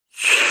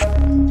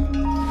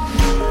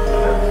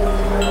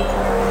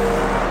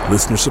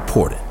Listener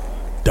supported.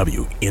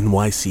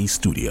 WNYC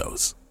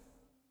Studios.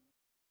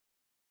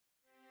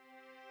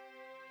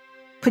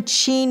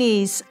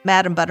 Puccini's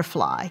Madame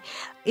Butterfly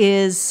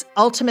is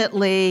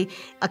ultimately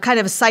a kind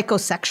of a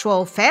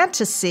psychosexual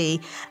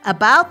fantasy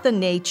about the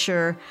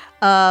nature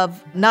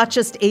of not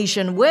just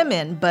Asian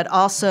women, but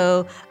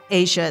also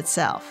Asia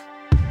itself.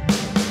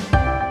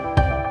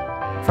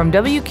 From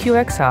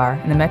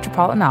WQXR and the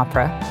Metropolitan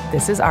Opera,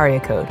 this is Aria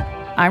Code.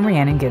 I'm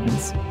Rhiannon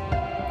Giddens.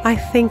 I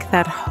think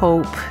that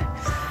hope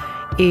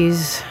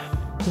is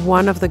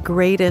one of the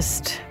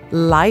greatest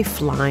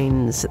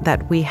lifelines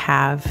that we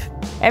have.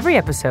 Every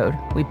episode,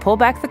 we pull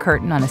back the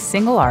curtain on a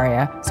single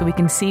aria so we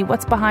can see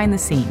what's behind the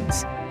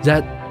scenes.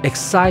 That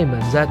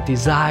excitement, that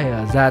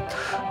desire, that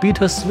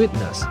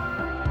bittersweetness.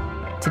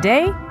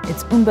 Today,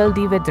 it's Un bel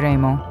dì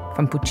vedremo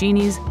from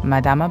Puccini's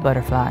Madama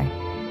Butterfly.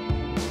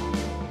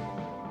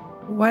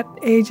 What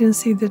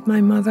agency did my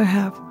mother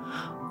have?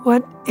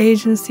 What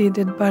agency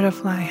did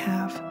Butterfly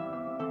have?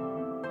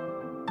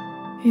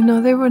 You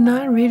know, there were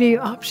not really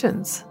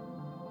options.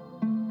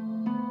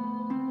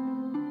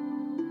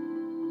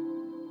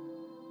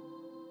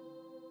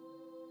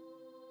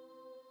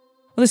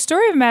 Well, the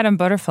story of Madame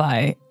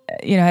Butterfly,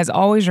 has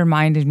always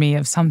reminded me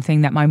of something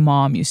that my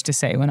mom used to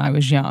say when I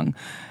was young.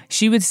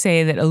 She would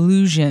say that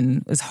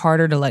illusion is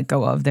harder to let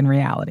go of than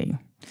reality.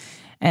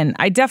 And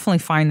I definitely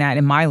find that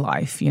in my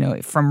life,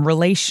 from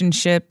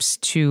relationships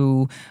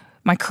to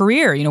my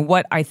career,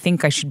 what I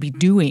think I should be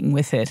doing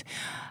with it.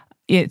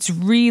 It's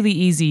really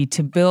easy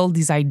to build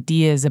these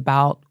ideas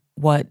about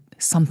what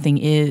something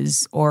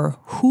is or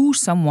who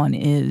someone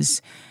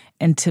is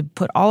and to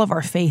put all of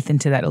our faith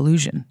into that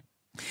illusion.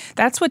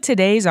 That's what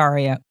today's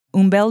aria,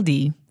 Un bel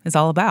dì, is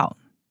all about.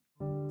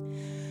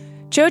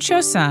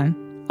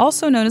 Cho-Cho-san,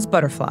 also known as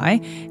Butterfly,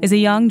 is a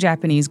young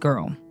Japanese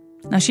girl.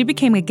 Now, she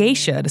became a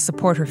geisha to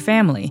support her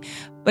family,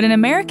 but an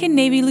American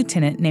Navy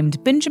lieutenant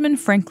named Benjamin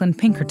Franklin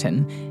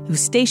Pinkerton, who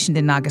was stationed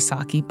in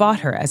Nagasaki, bought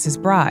her as his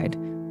bride.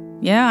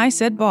 Yeah, I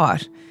said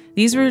bought.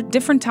 These were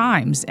different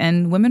times,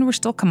 and women were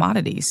still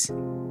commodities.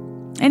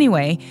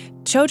 Anyway,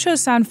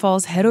 Cho-Cho-san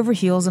falls head over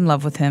heels in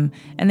love with him,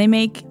 and they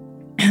make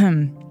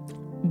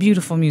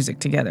beautiful music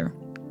together.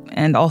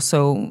 And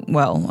also,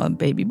 a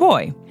baby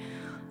boy.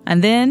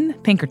 And then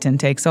Pinkerton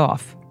takes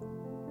off.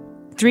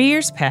 3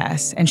 years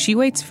pass, and she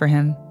waits for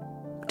him,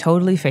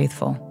 totally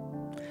faithful.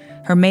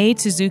 Her maid,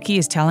 Suzuki,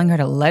 is telling her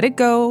to let it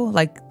go,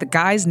 like the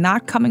guy's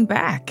not coming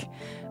back.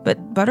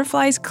 But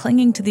Butterfly's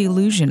clinging to the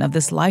illusion of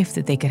this life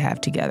that they could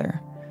have together.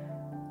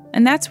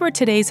 And that's where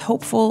today's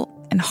hopeful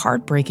and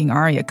heartbreaking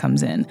aria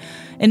comes in.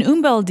 In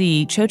Un bel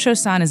dì,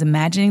 Cho-Cho-san is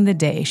imagining the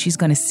day she's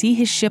going to see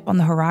his ship on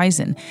the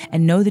horizon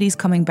and know that he's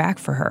coming back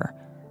for her.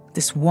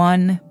 This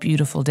one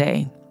beautiful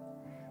day.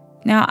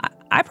 Now,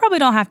 I probably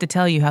don't have to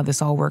tell you how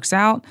this all works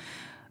out,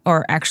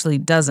 or actually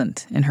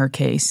doesn't in her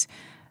case,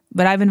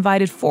 but I've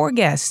invited 4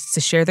 guests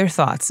to share their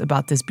thoughts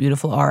about this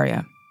beautiful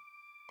aria.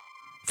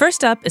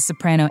 First up is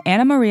soprano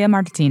Ana Maria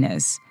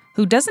Martinez,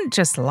 who doesn't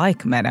just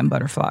like Madame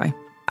Butterfly.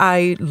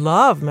 I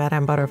love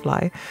Madame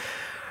Butterfly,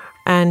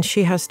 and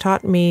she has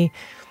taught me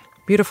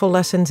beautiful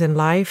lessons in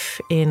life,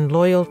 in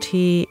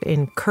loyalty,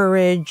 in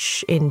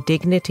courage, in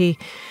dignity.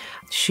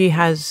 She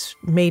has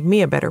made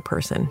me a better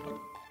person.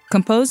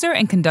 Composer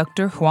and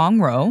conductor Huang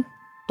Ro.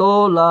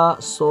 Do, la,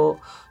 so,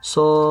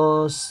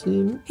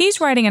 si. He's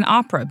writing an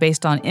opera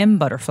based on M.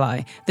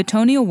 Butterfly, the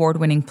Tony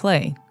Award-winning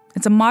play.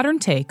 It's a modern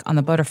take on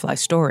the butterfly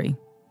story.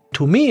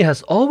 To me, it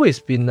has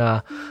always been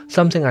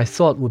something I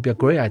thought would be a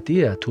great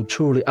idea to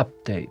truly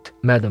update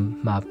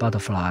Madame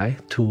Butterfly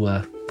to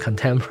a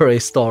contemporary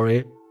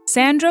story.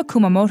 Sandra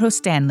Kumamoto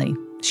Stanley.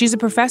 She's a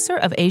professor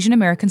of Asian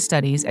American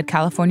Studies at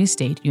California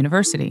State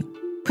University.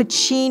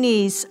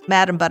 Puccini's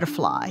Madame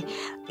Butterfly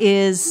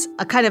is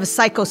a kind of a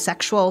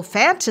psychosexual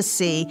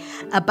fantasy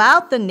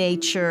about the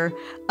nature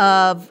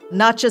of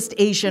not just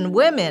Asian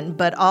women,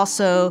 but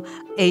also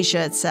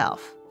Asia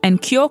itself.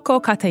 And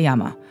Kyoko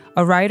Katayama,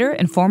 a writer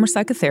and former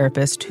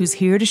psychotherapist who's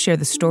here to share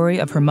the story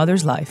of her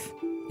mother's life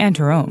and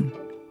her own.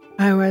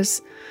 I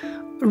was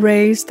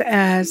raised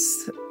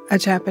as a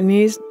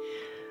Japanese.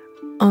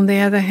 On the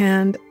other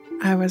hand,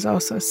 I was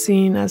also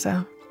seen as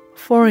a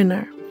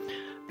foreigner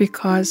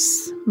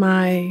because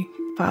my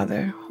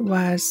father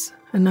was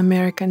an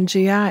American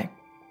GI.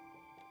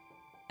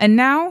 And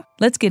now,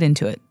 let's get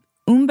into it.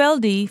 Un bel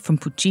dì from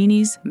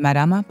Puccini's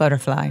Madama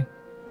Butterfly.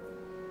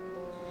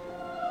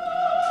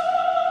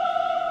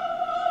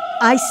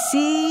 I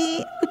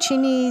see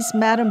Puccini's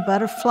Madame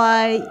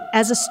Butterfly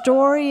as a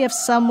story of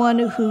someone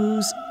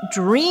who's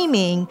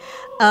dreaming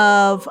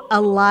of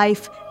a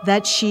life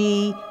that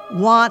she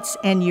wants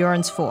and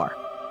yearns for.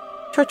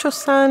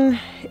 Cho-Cho-san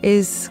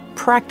is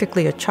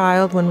practically a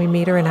child when we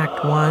meet her in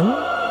Act 1.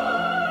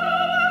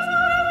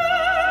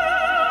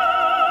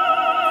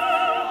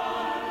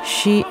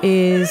 She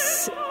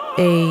is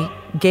a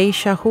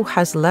geisha who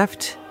has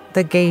left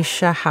the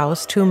geisha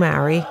house to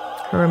marry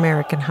her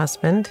American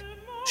husband.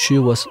 She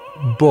was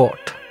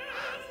bought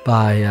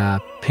by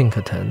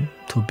Pinkerton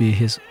to be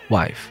his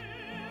wife.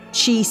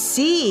 She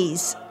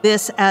sees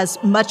this as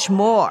much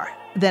more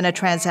than a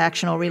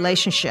transactional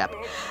relationship.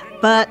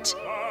 But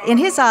in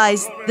his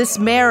eyes, this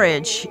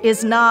marriage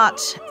is not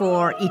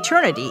for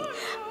eternity.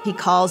 He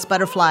calls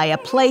Butterfly a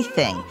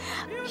plaything.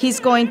 He's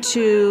going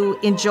to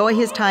enjoy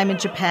his time in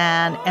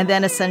Japan and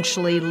then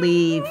essentially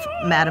leave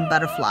Madame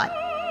Butterfly.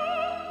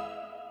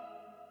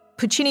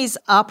 Puccini's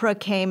opera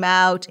came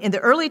out in the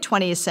early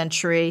 20th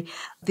century.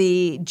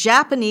 The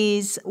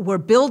Japanese were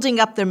building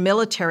up their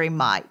military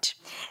might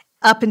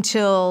up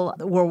until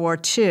World War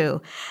II.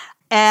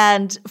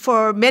 And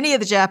for many of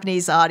the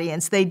Japanese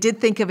audience, they did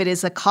think of it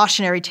as a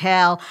cautionary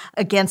tale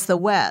against the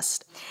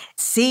West.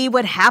 See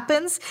what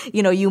happens?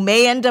 You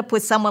may end up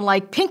with someone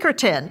like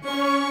Pinkerton.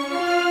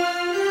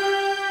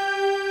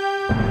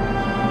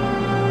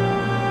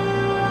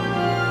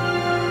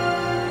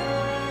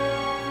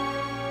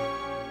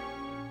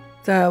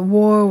 The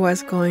war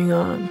was going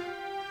on,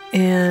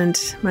 and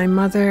my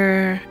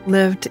mother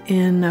lived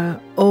in an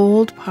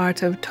old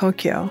part of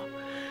Tokyo.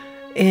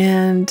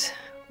 And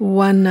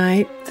one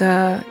night,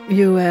 the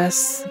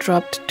U.S.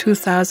 dropped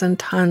 2,000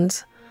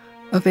 tons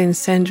of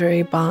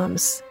incendiary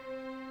bombs.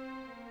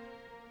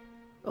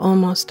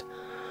 Almost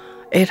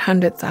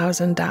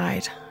 800,000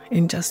 died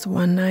in just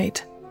one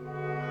night.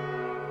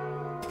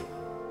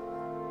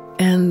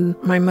 And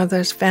my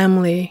mother's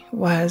family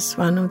was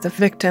one of the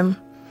victims.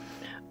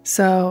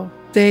 So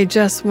they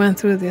just went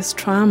through this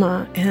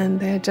trauma, and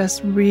they're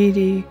just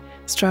really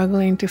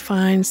struggling to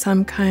find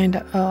some kind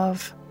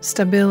of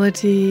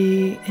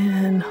stability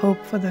and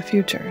hope for the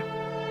future.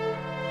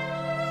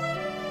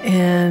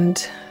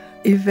 And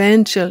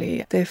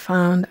eventually they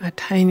found a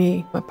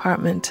tiny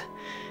apartment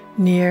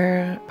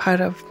near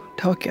part of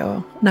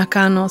Tokyo,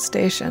 Nakano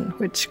Station,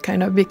 which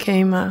kind of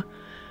became a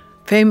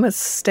famous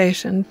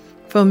station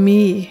for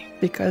me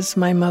because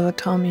my mother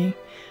told me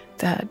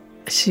that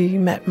she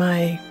met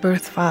my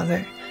birth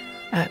father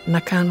at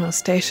Nakano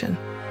Station.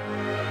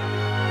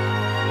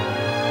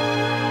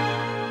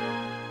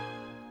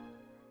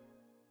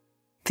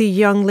 The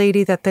young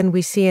lady that then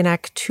we see in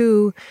Act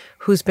 2,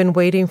 who's been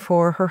waiting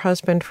for her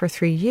husband for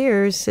 3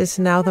 years, is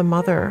now the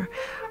mother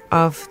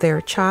of their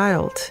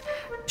child.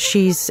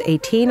 She's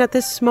 18 at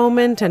this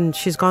moment, and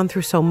she's gone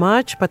through so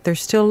much, but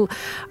there's still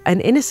an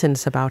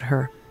innocence about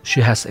her.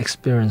 She has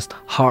experienced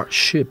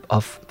hardship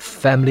of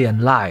family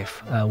and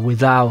life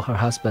without her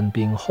husband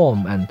being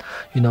home, and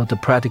the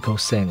practical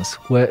things.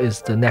 Where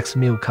is the next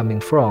meal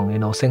coming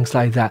from? Things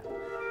like that.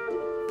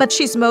 But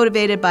she's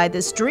motivated by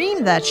this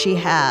dream that she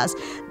has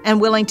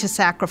and willing to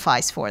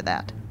sacrifice for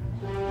that.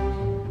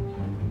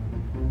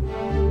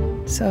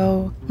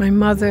 So my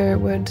mother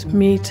would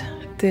meet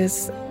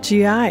this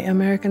GI,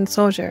 American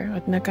soldier,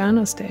 at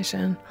Nakano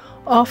Station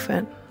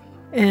often.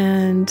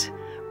 And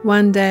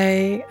one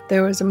day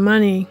there was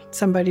money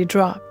somebody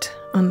dropped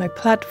on the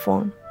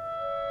platform.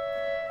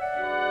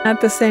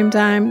 At the same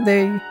time,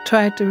 they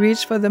tried to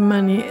reach for the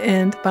money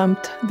and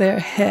bumped their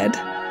head.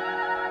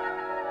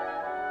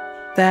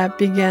 That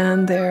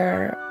began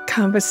their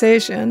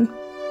conversation.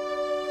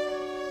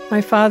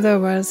 My father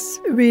was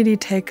really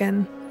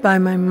taken by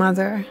my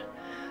mother,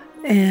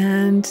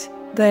 and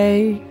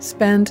they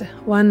spent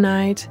one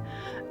night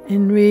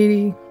in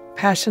really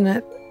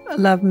passionate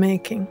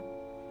lovemaking.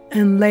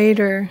 And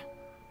later,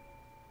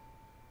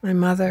 my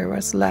mother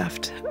was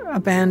left,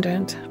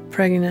 abandoned,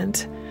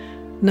 pregnant,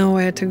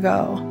 nowhere to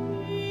go.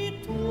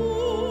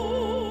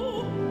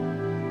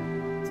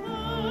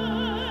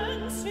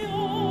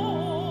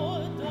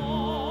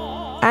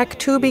 Act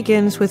 2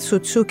 begins with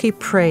Sutsuki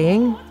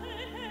praying,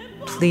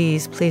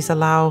 please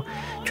allow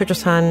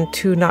Chocho-san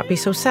to not be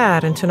so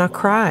sad and to not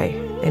cry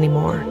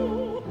anymore.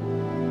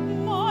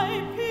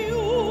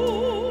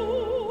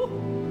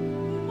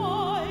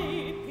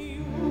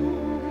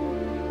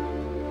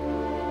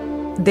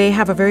 They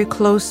have a very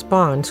close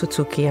bond,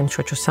 Sutsuki and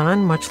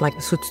Chocho-san, much like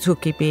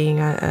Sutsuki being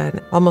an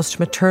almost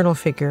maternal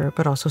figure,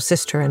 but also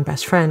sister and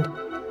best friend.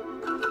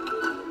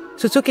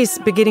 Sutsuki's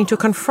beginning to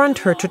confront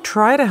her to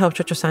try to help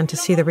Chocho-san to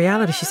see the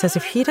reality. She says,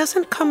 if he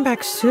doesn't come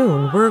back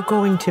soon, we're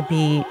going to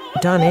be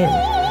done in.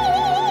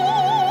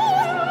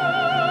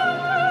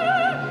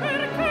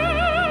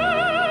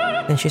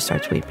 Then she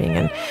starts weeping,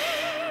 and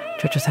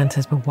Chocho-san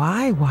says, but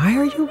why? Why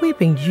are you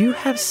weeping? You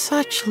have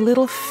such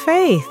little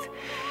faith.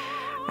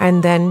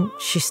 And then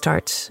she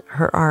starts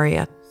her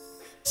aria.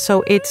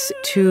 So it's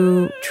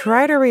to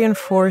try to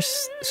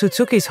reinforce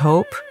Sutsuki's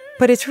hope,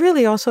 but it's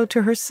really also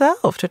to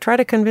herself, to try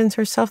to convince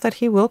herself that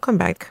he will come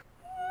back.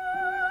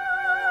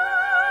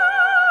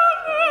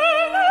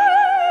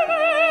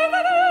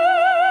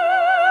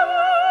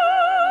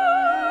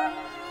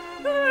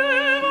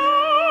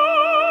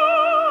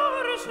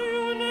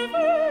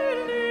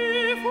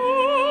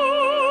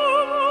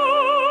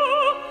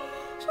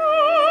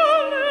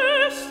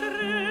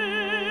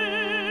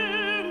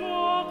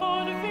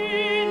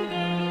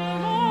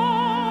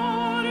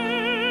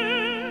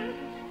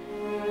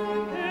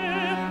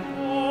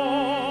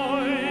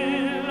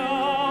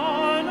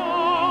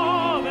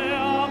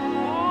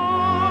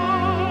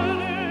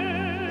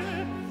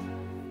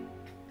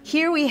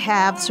 Here we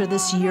have sort of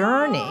this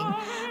yearning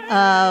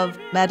of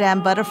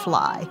Madame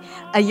Butterfly,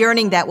 a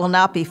yearning that will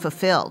not be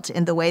fulfilled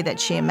in the way that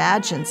she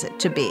imagines it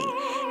to be.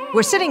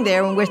 We're sitting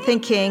there and we're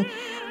thinking,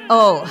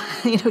 oh,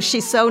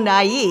 she's so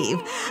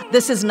naive.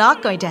 This is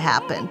not going to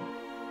happen.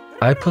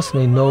 I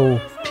personally know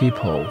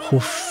people who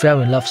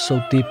fell in love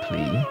so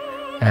deeply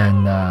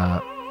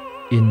and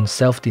in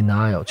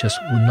self-denial just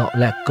would not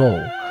let go.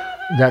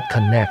 That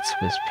connects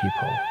with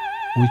people.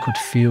 We could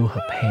feel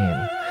her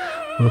pain.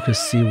 We could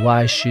see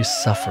why she's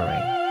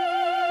suffering.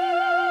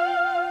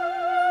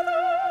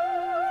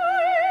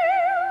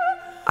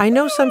 I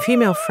know some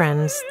female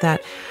friends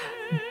that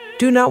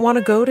do not want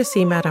to go to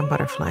see Madame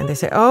Butterfly. And they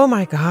say, oh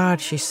my God,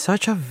 she's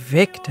such a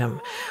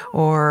victim.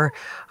 Or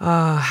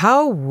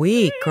how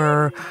weak.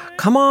 Or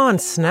come on,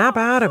 snap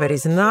out of it.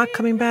 He's not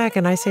coming back.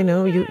 And I say,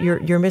 no,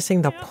 you're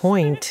missing the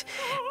point.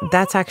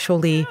 That's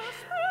actually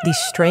the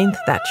strength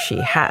that she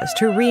has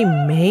to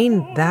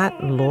remain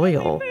that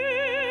loyal.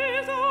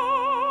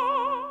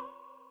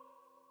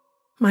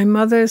 My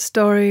mother's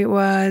story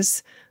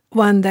was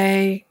one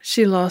day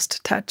she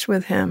lost touch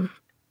with him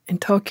in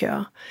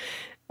Tokyo.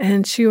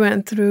 And she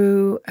went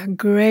through a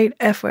great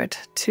effort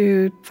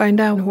to find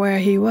out where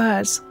he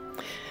was.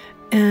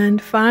 And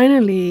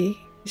finally,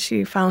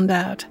 she found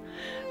out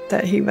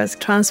that he was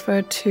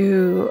transferred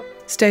to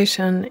a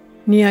station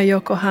near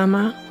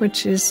Yokohama,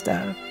 which is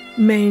the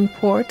main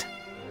port.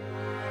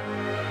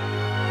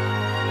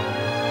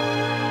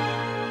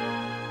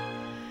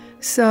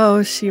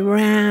 So she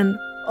ran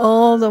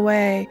all the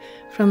way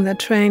from the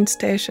train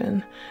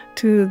station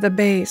to the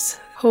base,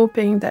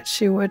 hoping that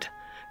she would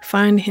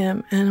find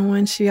him. And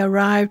when she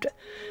arrived,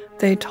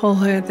 they told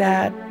her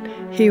that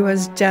he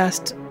was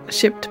just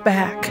shipped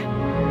back.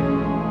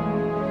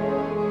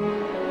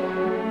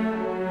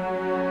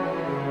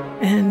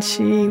 And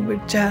she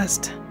would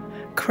just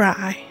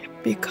cry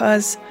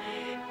because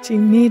she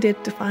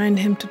needed to find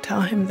him to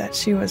tell him that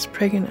she was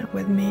pregnant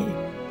with me.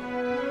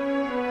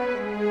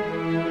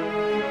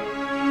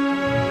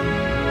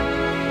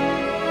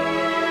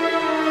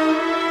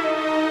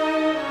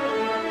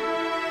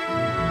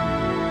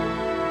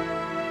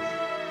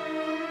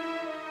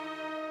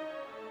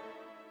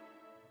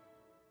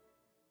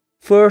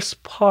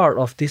 First part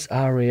of this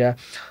aria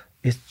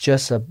is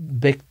just a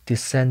big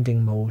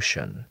descending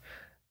motion.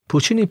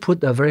 Puccini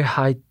put a very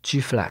high G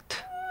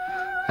flat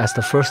as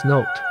the first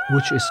note,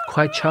 which is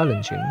quite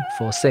challenging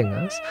for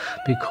singers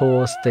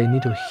because they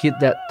need to hit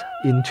that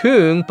in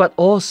tune, but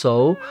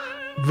also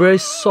very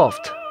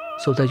soft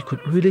so that you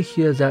could really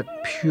hear that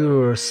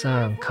pure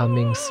sound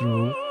coming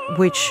through.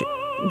 Which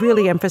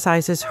really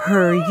emphasizes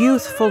her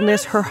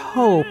youthfulness, her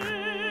hope.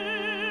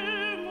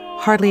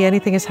 Hardly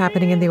anything is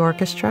happening in the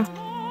orchestra.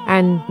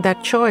 And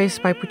that choice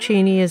by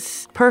Puccini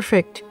is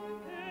perfect.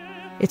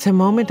 It's a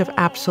moment of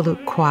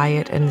absolute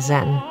quiet and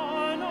zen.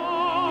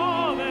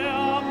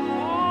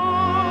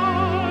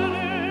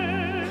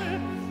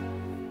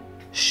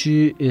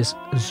 She is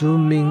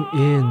zooming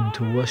in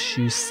to what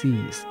she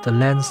sees, the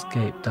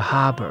landscape, the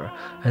harbor,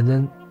 and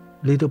then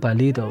little by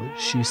little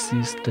she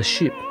sees the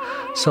ship.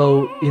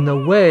 So in a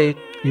way,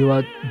 you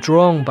are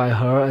drawn by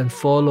her and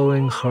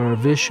following her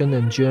vision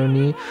and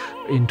journey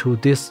into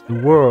this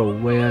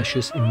world where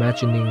she's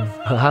imagining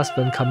her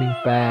husband coming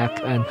back,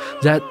 and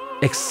that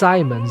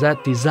excitement,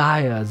 that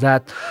desire,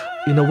 that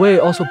in a way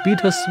also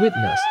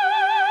bittersweetness.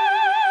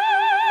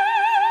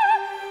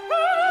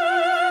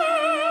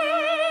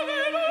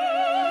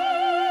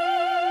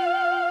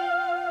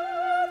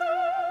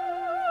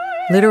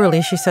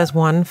 Literally, she says,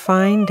 one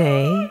fine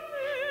day,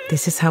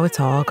 this is how it's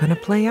all going to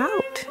play out.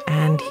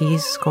 And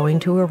he's going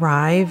to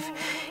arrive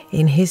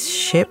in his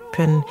ship,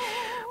 and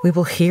we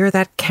will hear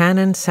that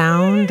cannon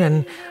sound,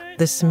 and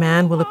this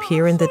man will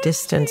appear in the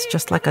distance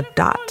just like a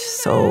dot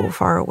so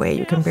far away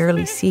you can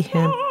barely see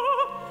him.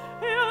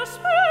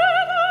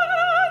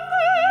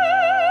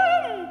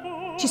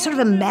 She sort of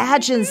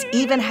imagines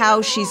even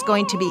how she's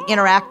going to be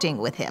interacting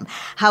with him,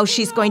 how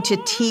she's going to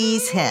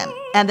tease him,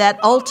 and that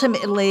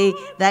ultimately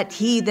that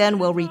he then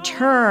will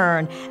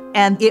return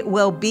and it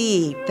will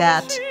be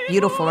that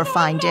beautiful or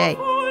fine day.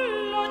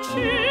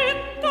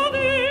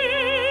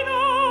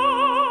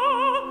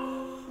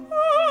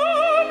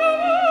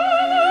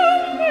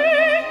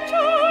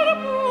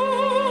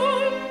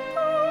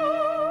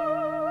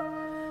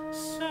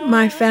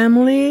 My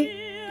family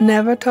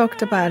never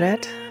talked about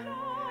it,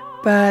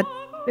 but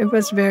it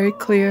was very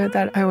clear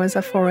that I was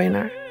a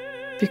foreigner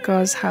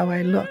because how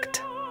I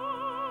looked.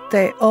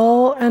 They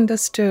all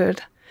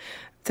understood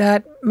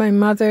that my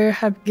mother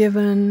had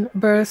given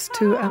birth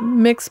to a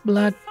mixed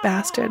blood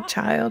bastard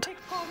child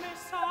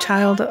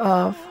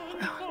of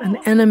an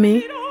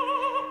enemy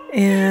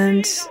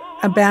and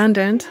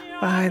abandoned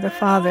by the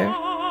father.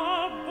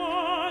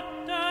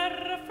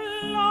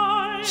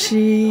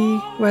 She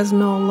was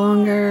no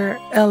longer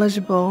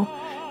eligible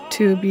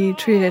to be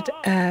treated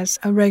as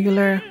a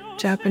regular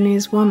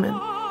Japanese woman.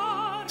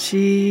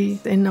 She,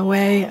 in a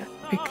way,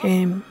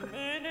 became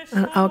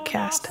an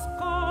outcast.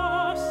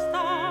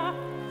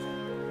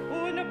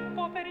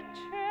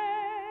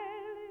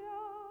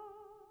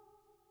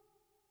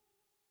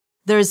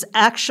 There's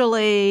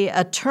actually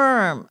a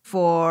term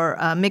for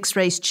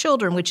mixed-race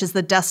children, which is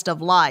the dust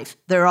of life.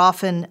 They're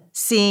often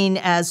seen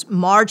as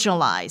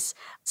marginalized.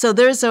 So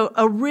there's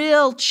a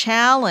real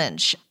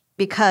challenge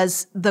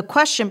because the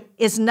question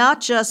is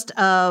not just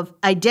of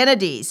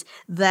identities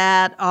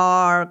that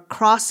are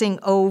crossing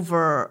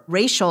over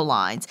racial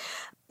lines,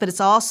 but it's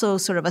also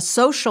sort of a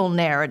social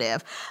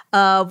narrative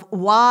of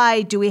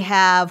why do we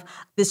have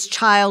this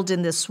child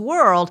in this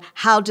world?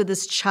 How did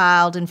this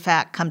child, in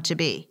fact, come to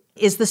be?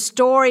 Is the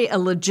story a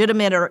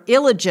legitimate or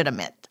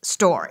illegitimate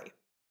story?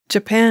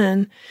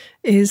 Japan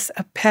is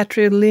a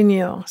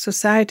patrilineal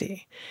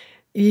society.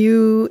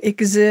 You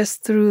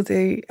exist through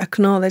the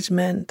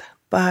acknowledgement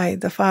by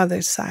the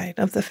father's side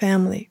of the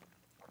family.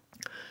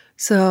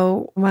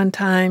 So one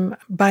time,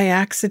 by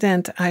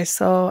accident, I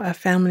saw a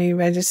family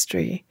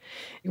registry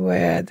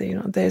where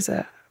there's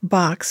a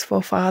box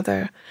for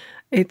father.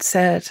 It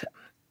said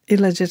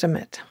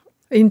illegitimate.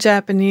 In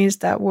Japanese,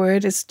 that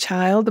word is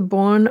child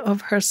born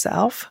of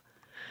herself,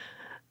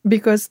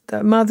 because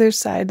the mother's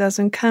side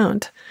doesn't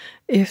count.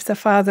 If the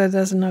father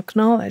doesn't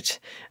acknowledge,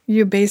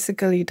 you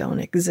basically don't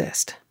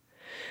exist.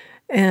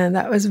 And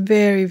that was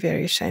very,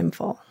 very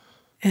shameful.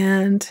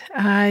 And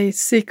I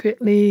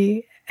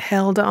secretly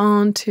held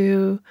on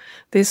to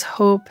this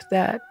hope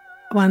that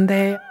one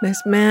day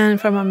this man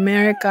from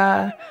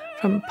America,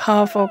 from a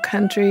powerful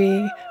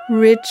country,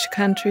 rich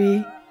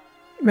country,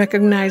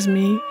 recognize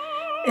me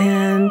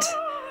and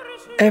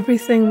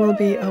everything will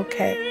be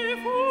okay.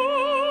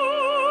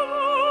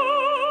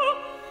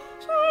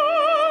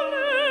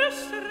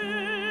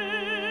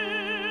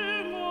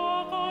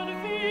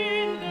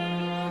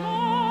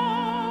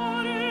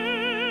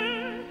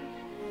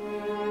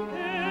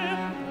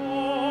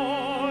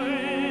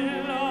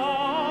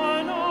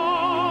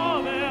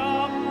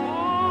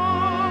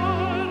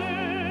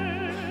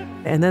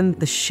 And then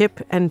the ship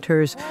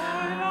enters.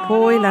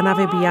 Poi la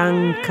nave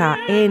bianca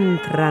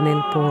entra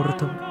nel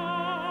porto.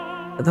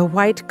 The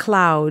white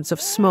clouds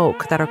of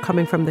smoke that are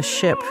coming from the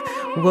ship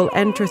will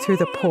enter through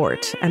the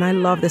port. And I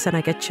love this, and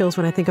I get chills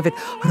when I think of it.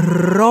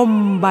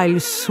 Romba il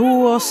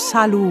suo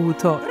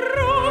saluto.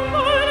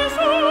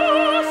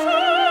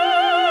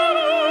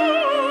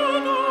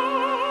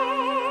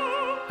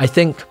 I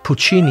think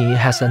Puccini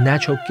has a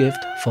natural gift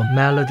for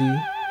melody,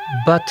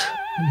 but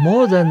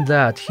more than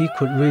that, he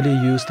could really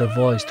use the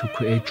voice to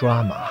create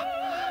drama.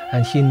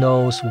 And he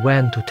knows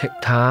when to take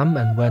time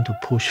and when to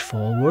push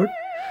forward.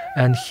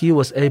 And he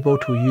was able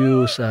to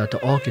use the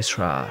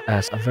orchestra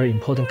as a very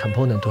important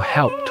component to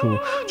help to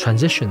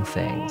transition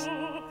things.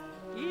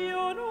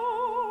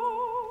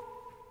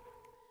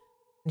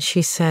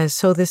 She says,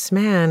 so this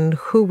man,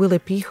 who will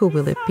it be? Who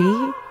will it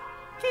be?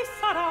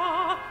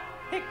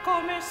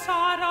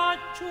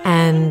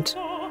 And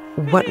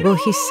what will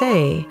he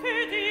say?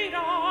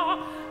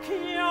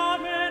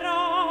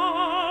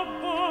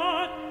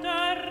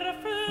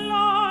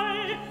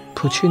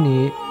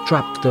 Puccini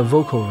dropped the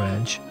vocal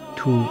range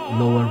to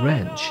lower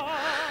range.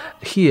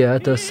 Here,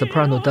 the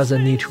soprano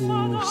doesn't need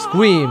to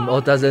scream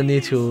or doesn't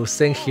need to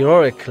sing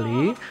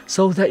heroically,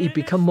 so that it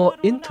becomes more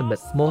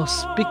intimate, more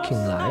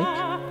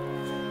speaking-like.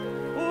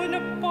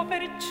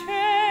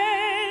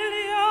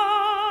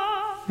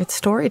 It's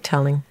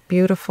storytelling,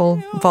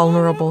 beautiful,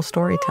 vulnerable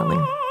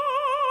storytelling.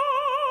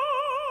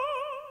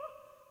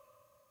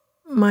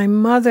 My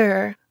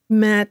mother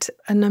met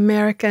an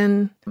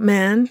American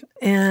man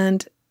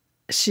and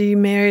she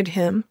married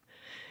him.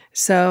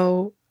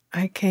 So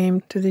I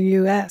came to the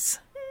U.S.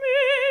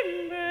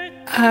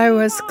 I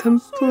was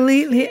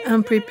completely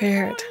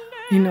unprepared.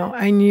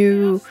 I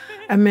knew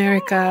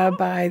America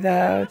by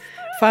the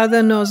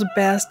Father Knows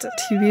Best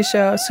TV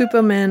show,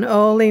 Superman,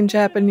 all in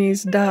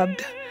Japanese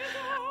dubbed.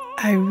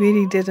 I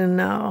really didn't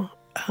know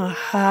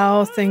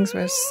how things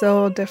were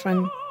so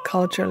different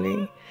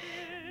culturally.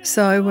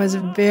 So it was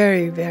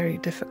very, very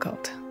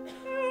difficult.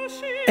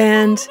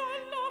 And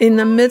in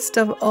the midst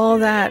of all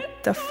that,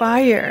 the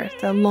fire,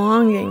 the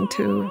longing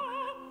to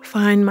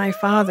find my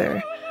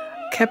father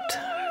kept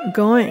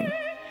going.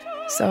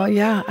 So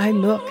yeah, I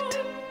looked.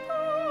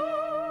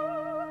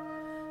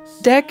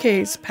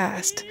 Decades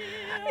passed,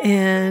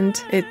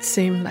 and it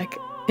seemed like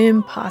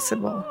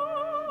impossible.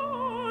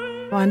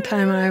 One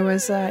time I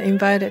was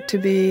invited to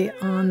be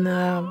on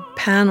a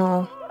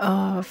panel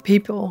of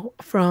people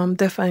from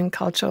different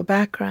cultural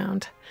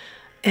background.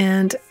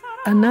 And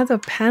another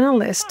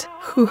panelist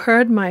who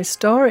heard my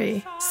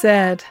story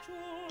said,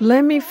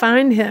 "Let me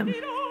find him."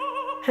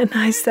 And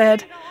I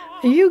said,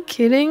 "Are you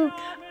kidding?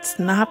 It's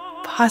not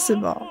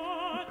possible."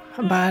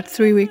 About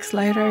 3 weeks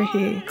later,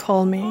 he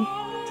called me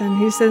and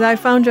he said, "I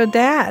found your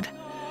dad."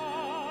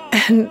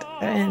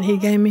 And he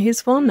gave me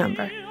his phone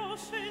number.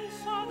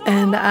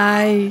 And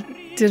I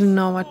didn't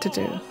know what to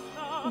do.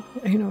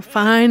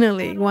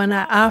 Finally,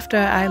 after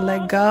I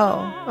let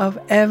go of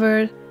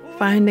ever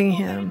finding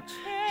him,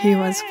 he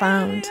was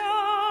found.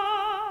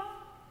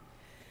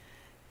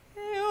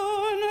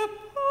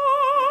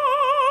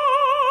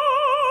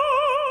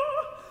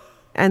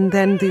 And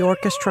then the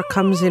orchestra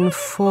comes in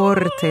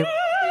forte.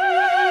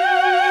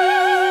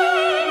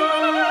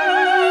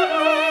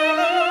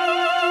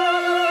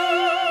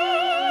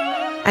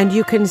 And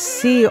you can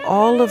see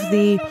all of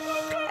the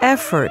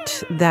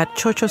effort that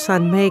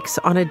Cho-Cho-san makes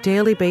on a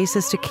daily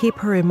basis to keep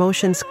her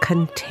emotions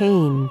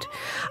contained.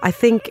 I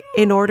think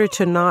in order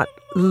to not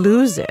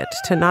lose it,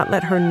 to not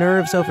let her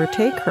nerves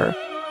overtake her.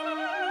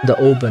 The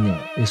opening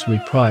is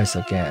reprised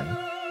again,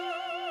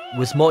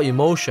 with more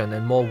emotion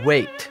and more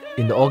weight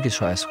in the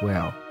orchestra as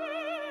well,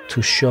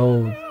 to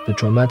show the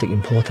dramatic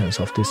importance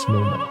of this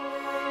moment.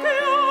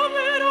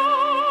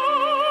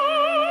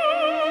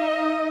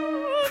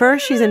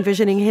 First, she's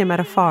envisioning him at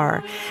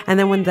afar. And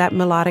then when that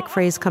melodic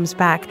phrase comes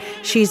back,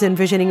 she's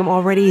envisioning him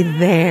already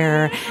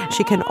there.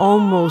 She can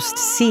almost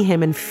see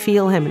him and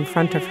feel him in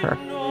front of her.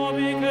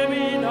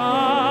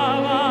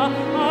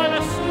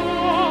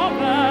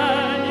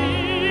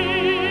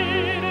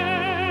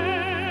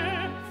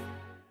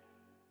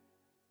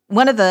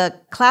 One of the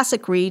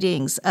classic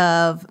readings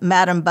of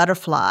Madame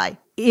Butterfly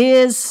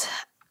is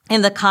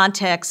in the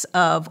context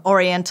of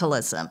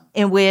Orientalism,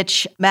 in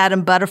which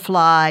Madame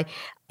Butterfly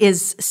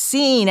is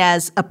seen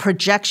as a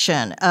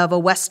projection of a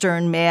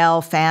Western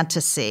male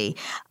fantasy,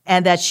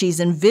 and that she's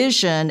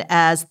envisioned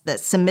as the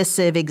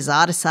submissive,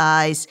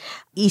 exoticized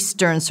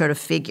Eastern sort of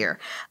figure.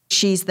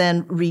 She's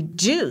then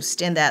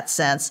reduced in that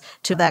sense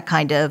to that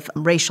kind of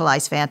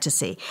racialized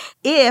fantasy.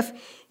 If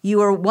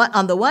you are,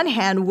 on the one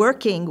hand,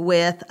 working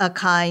with a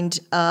kind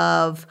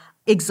of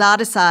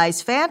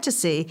exoticized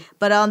fantasy,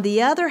 but on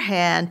the other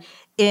hand,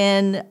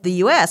 in the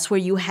U.S., where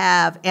you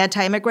have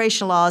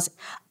anti-immigration laws,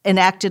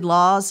 enacted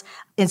laws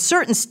in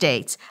certain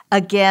states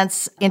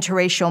against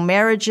interracial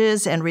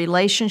marriages and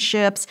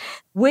relationships,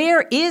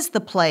 where is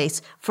the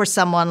place for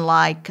someone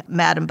like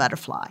Madame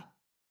Butterfly?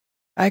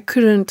 I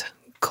couldn't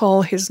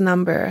call his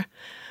number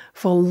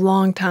for a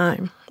long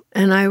time.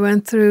 And I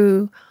went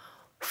through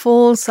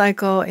full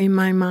cycle in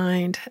my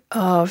mind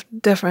of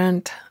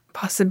different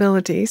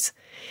possibilities.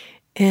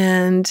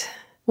 And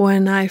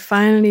when I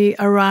finally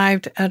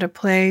arrived at a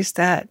place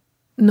that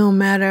no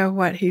matter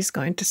what he's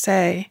going to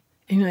say,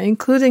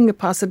 including the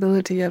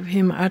possibility of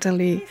him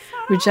utterly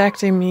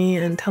rejecting me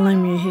and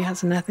telling me he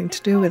has nothing to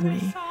do with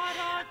me,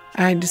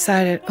 I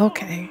decided,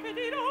 okay,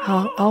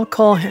 I'll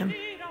call him,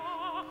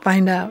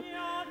 find out.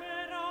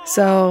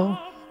 So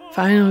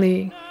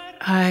finally,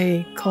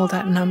 I called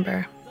that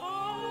number.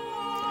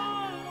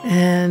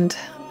 And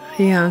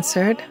he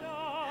answered,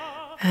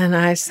 and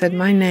I said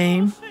my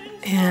name,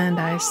 and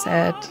I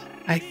said,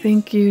 I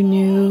think you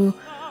knew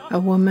a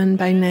woman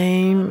by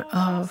name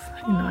of,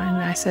 and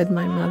I said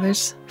my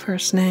mother's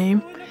first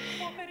name,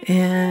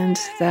 and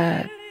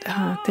that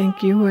I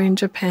think you were in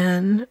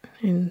Japan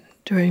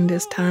during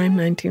this time,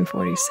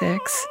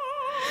 1946.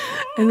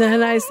 And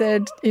then I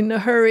said in a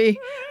hurry,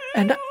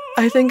 and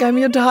I think I'm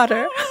your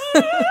daughter.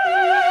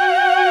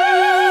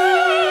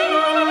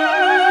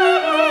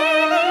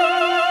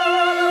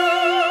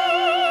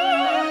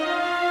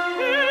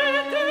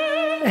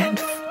 And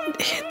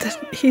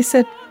he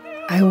said,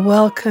 I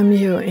welcome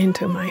you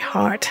into my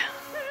heart.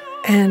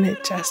 And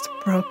it just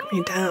broke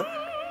me down.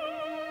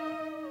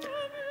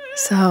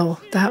 So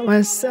that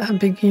was a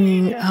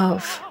beginning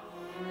of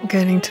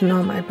getting to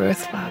know my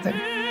birth father.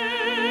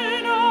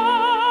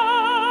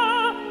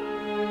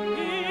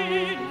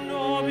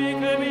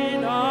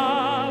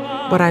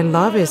 What I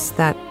love is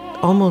that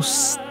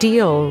almost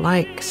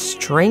steel-like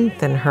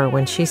strength in her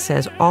when she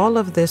says, all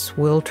of this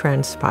will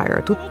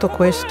transpire. Tutto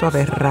questo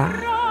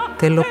avverrà.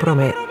 Te lo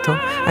prometto.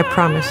 I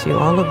promise you,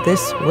 all of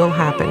this will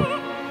happen.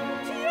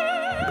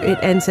 It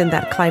ends in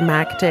that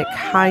climactic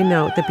high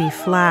note, the B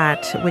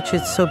flat, which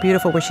is so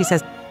beautiful, where she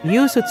says,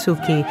 you,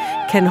 Sutsuki,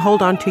 can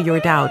hold on to your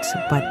doubts,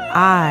 but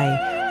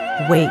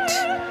I wait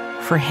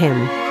for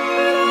him.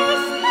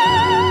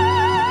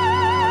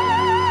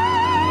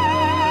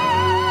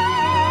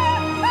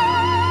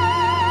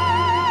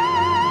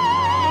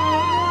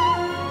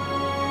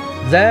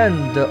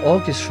 Then the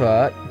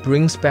orchestra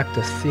brings back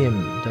the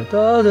theme, the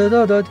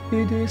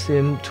da-da-da-da-dee-dee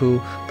theme, to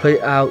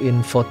play out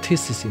in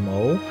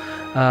fortissimo,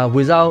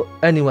 without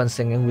anyone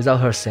singing,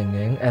 without her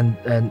singing. And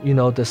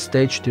the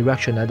stage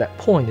direction at that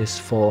point is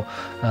for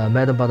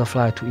Madame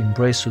Butterfly to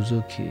embrace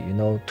Suzuki.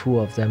 Two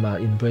of them are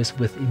embraced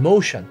with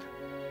emotion.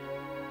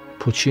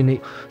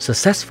 Puccini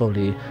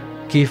successfully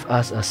give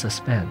us a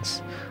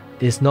suspense.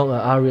 It's not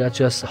an aria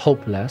just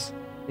hopeless,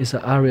 it's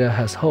an aria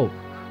has hope,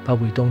 but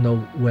we don't know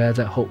where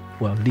that hope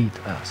will lead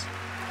us.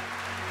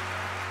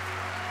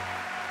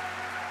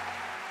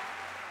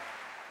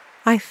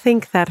 I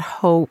think that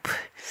hope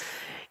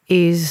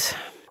is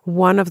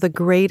one of the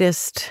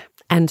greatest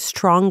and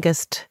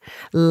strongest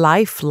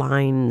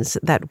lifelines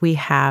that we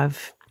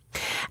have.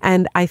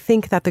 And I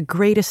think that the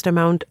greatest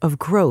amount of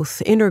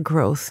growth, inner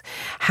growth,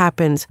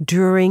 happens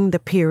during the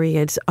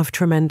periods of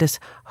tremendous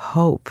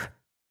hope.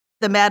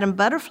 The Madame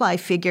Butterfly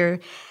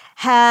figure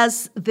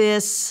has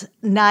this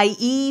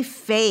naive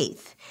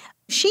faith.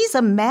 She's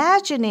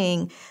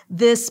imagining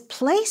this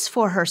place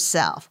for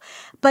herself,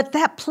 but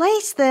that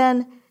place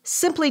then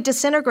simply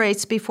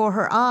disintegrates before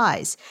her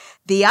eyes.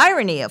 The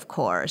irony, of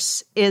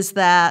course, is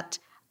that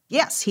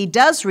Yes, he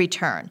does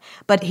return,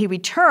 but he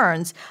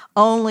returns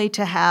only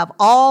to have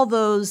all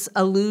those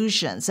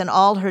illusions and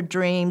all her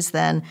dreams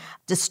then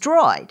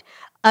destroyed.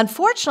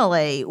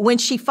 Unfortunately, when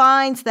she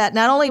finds that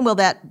not only will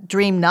that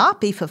dream not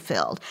be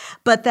fulfilled,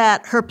 but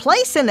that her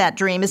place in that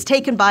dream is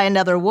taken by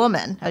another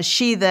woman, as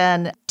she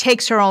then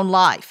takes her own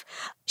life,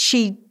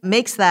 she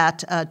makes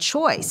that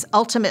choice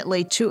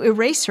ultimately to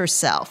erase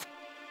herself.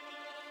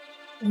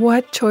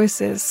 What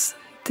choices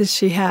did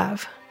she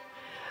have?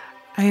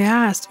 I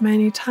asked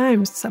many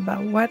times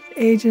about what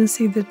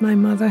agency did my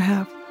mother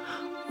have?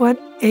 What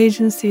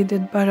agency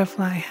did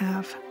Butterfly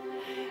have?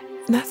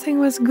 Nothing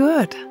was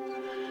good.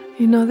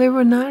 There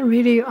were not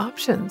really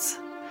options.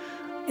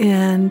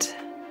 And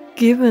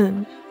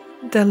given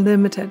the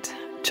limited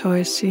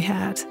choice she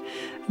had,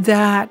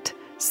 that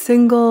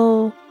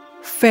single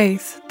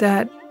faith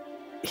that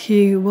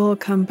he will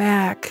come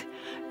back,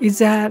 is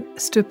that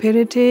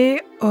stupidity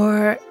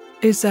or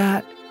is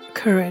that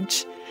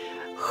courage?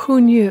 Who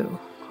knew?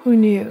 Who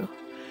knew?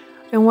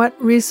 And what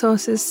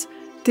resources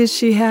did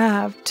she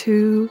have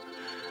to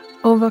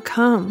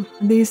overcome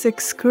these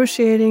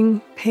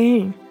excruciating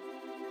pain?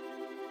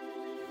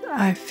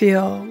 I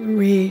feel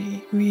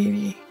really,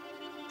 really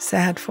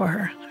sad for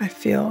her. I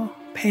feel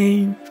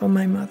pain for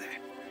my mother.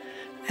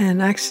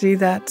 And actually,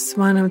 that's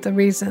one of the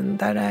reasons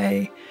that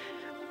I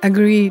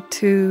agreed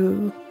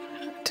to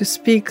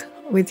speak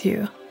with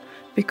you,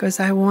 because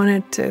I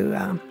wanted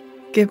to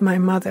give my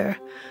mother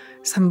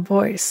some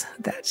voice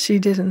that she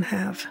didn't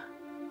have.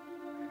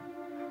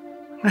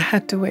 I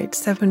had to wait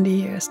 70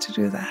 years to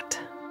do that.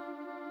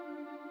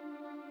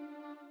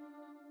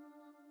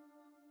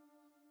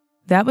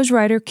 That was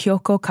writer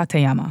Kyoko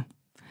Katayama,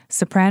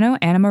 soprano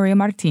Anna Maria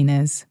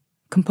Martinez,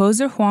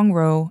 composer Huang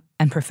Ro,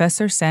 and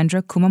Professor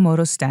Sandra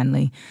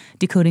Kumamoto-Stanley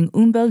decoding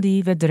Un bel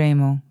dì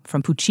vedremo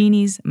from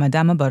Puccini's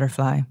Madama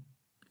Butterfly.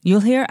 You'll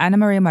hear Anna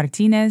Maria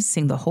Martinez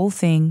sing the whole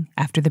thing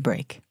after the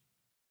break.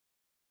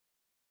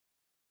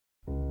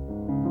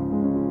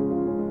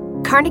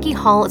 Carnegie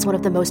Hall is one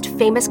of the most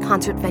famous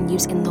concert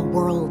venues in the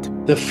world.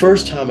 The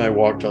first time I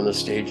walked on the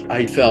stage,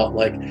 I felt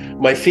like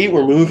my feet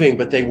were moving,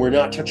 but they were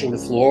not touching the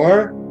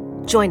floor.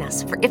 Join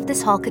us for If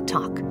This Hall Could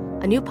Talk,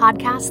 a new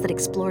podcast that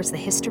explores the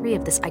history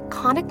of this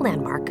iconic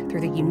landmark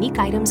through the unique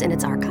items in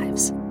its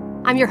archives.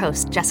 I'm your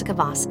host, Jessica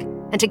Vosk,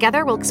 and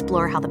together we'll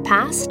explore how the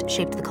past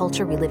shaped the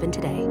culture we live in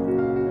today.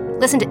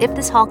 Listen to If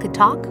This Hall Could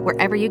Talk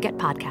wherever you get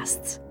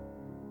podcasts.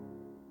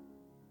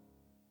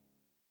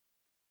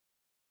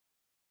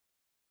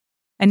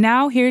 And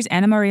now here's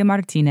Anna Maria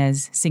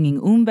Martinez singing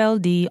Un bel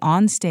dì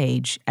on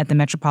stage at the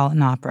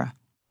Metropolitan Opera.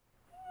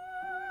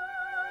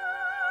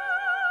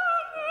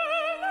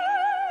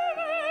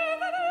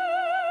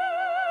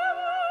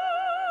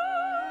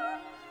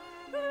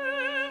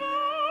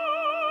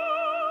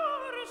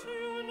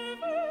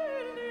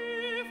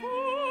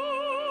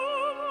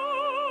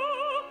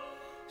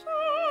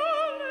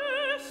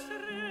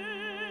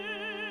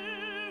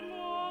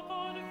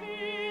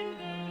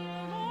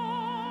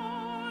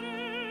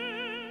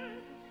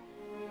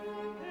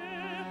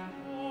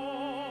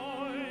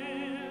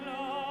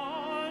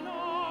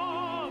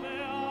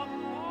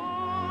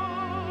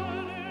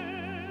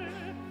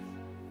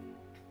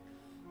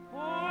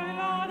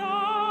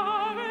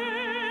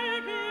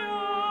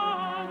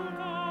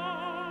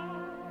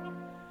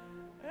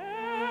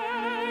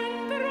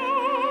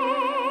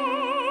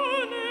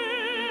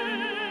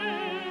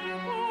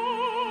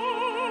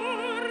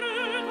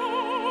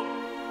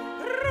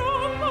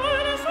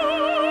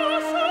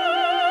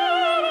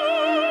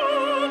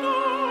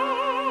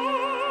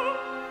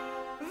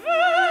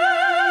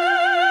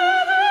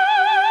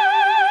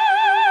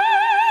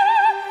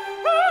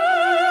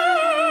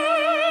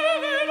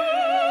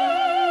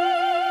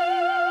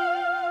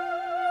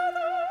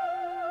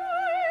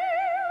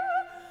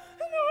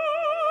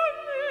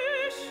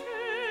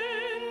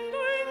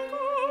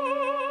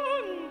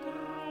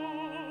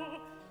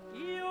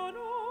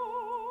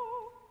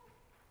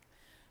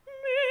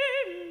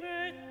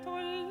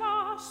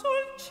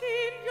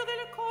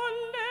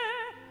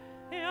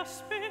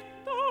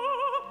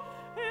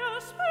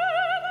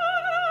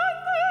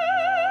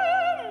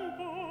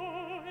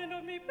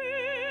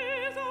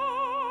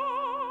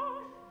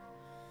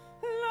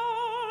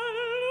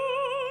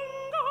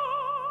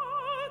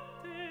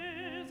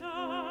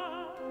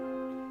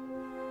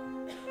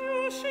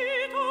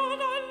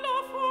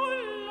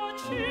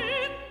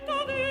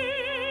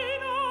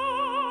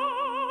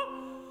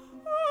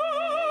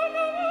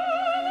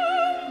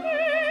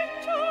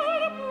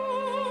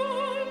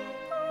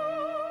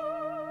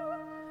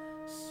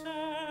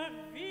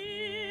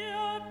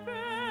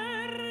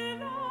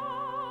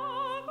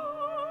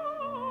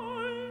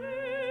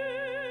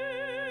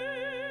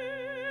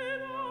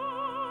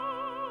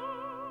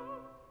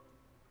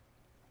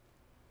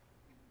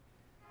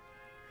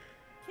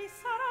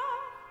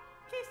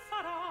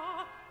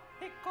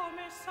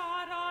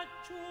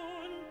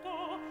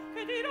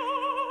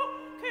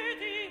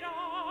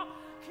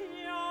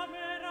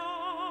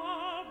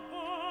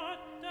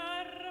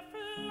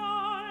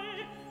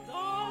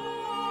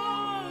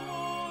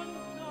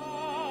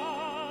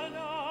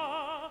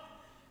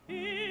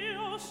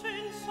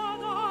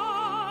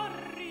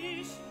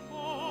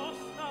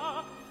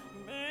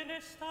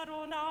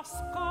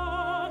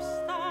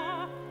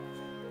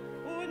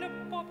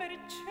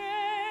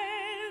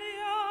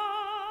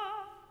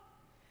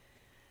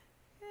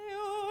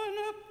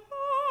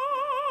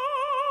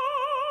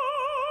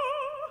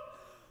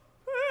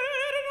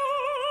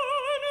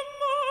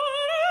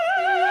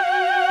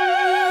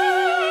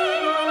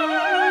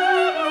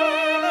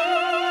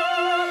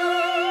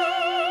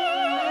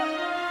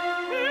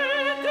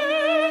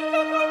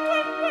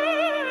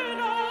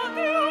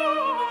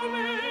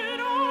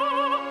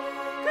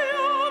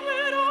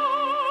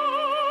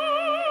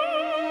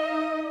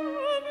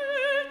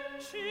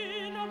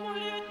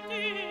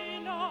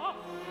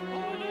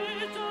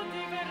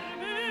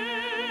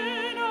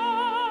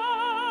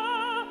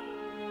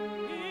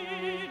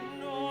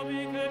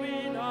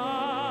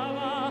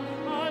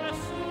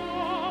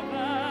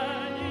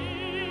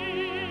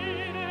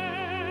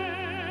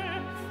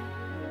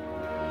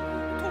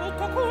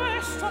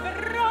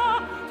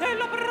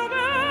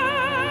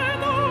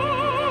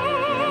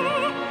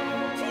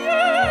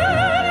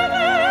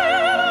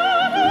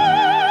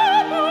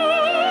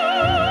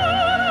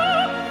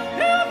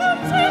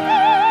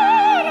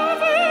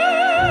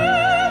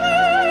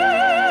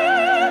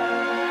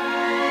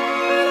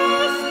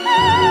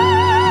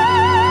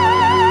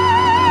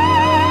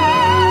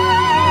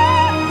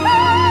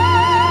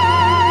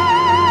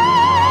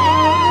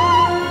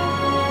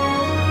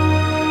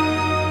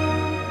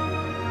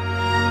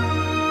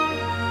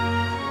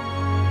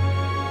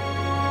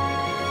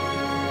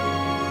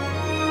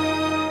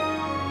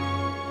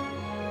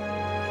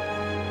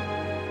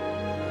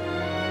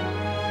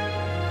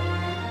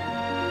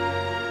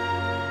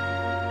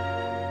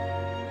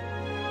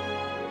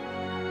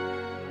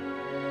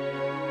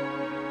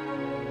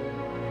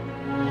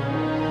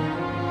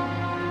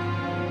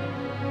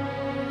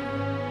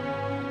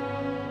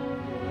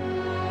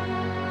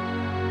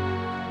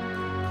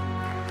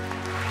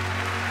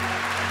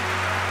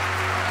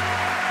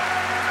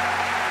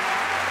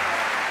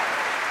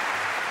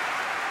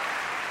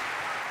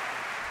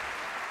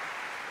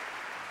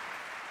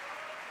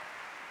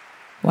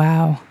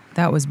 Wow,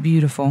 that was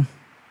beautiful.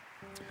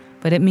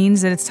 But it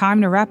means that it's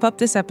time to wrap up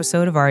this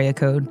episode of Aria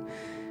Code.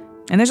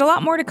 And there's a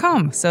lot more to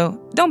come, so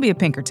don't be a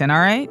Pinkerton, all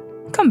right?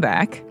 Come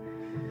back.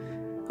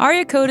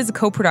 Aria Code is a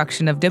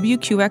co-production of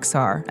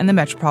WQXR and the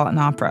Metropolitan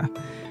Opera.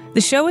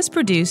 The show is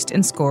produced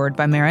and scored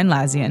by Marin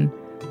Lazian.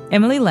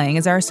 Emily Lang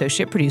is our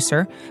associate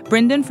producer,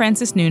 Brendan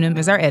Francis Noonan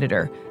is our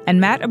editor,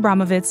 and Matt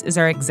Abramovitz is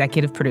our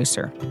executive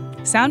producer.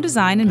 Sound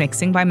design and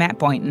mixing by Matt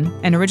Boynton,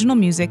 and original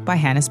music by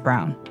Hannes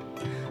Brown.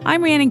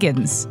 I'm Rhiannon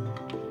Giddens.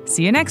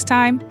 See you next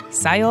time.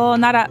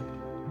 Sayonara.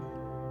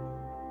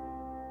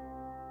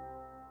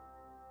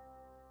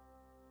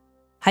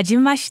 はじ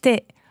めまし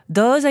て。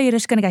どうぞよろ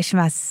しくお願いし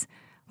ます。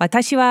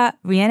私は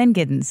Rhiannon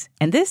Giddens,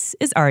 and this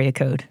is Aria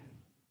Code.